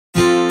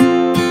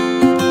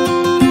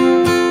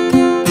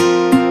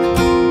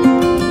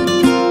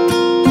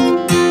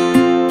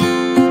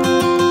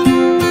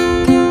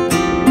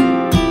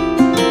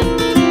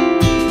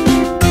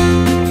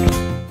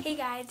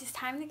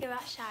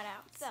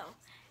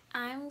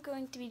I'm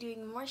going to be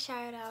doing more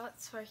shout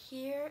outs for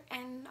here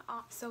and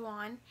so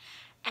on.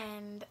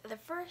 And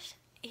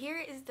here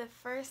is the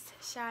first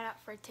shout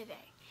out for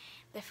today.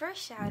 The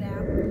first shout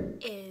out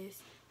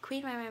is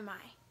Miy Miy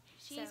Miy.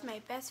 She's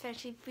my best friend.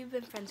 We've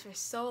been friends for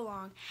so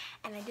long,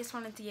 and I just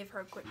wanted to give her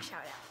a quick shout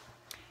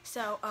out.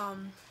 So,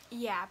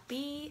 yeah,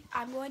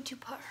 I'm going to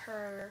put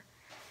her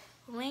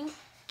link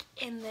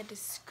in the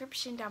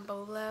description down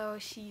below.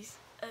 She's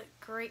a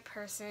great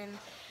person.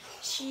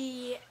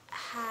 She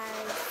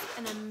has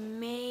an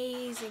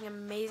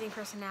amazing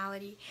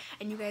personality,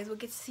 and you guys will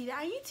get to see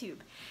that on YouTube.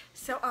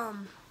 So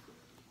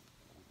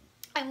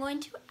I'm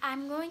going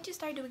to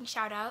start doing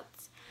shout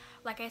outs,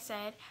 like I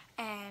said,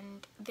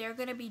 and they're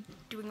gonna be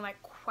doing like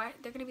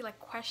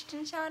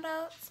question shout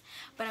outs,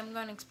 but I'm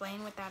gonna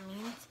explain what that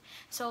means.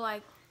 So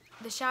like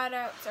the shout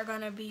outs are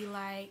gonna be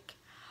like,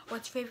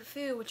 what's your favorite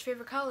food, what's your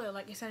favorite color,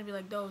 like it's gonna be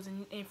like those,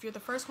 and if you're the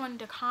first one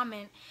to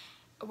comment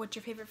what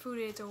your favorite food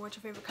is or what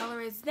your favorite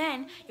color is,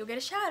 then you'll get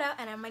a shout out,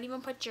 and I might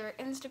even put your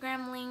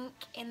Instagram link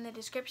in the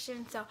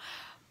description. So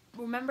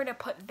remember to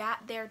put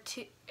that there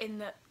too, in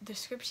the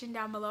description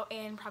down below,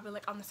 and probably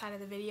like on the side of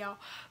the video.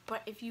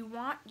 But if you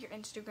want your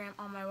Instagram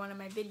on one of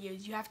my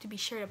videos, you have to be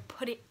sure to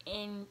put it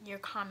in your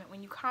comment.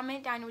 When you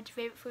comment down what your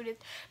favorite food is,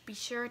 be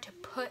sure to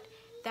put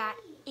that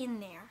in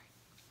there.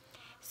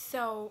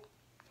 So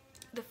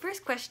the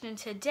first question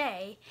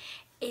today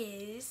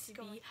is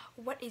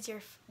what is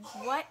your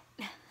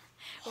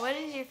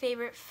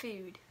favorite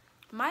food?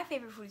 My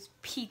favorite food is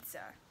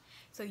pizza.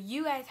 So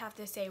you guys have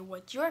to say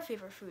what your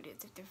favorite food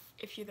is.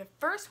 If you're the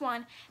first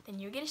one, then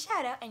you'll get a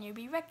shout out and you'll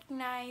be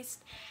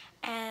recognized.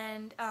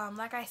 And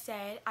like I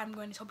said, I'm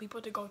going to tell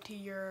people to go to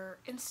your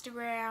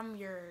Instagram,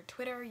 your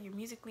Twitter, your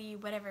Musical.ly,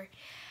 whatever.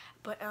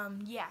 But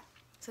yeah.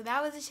 So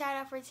that was a shout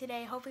out for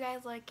today. Hope you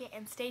guys like it,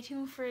 and stay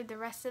tuned for the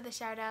rest of the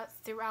shout outs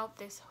throughout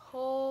this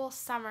whole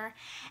summer.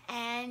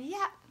 And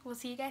yeah, we'll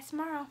see you guys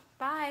tomorrow.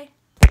 Bye.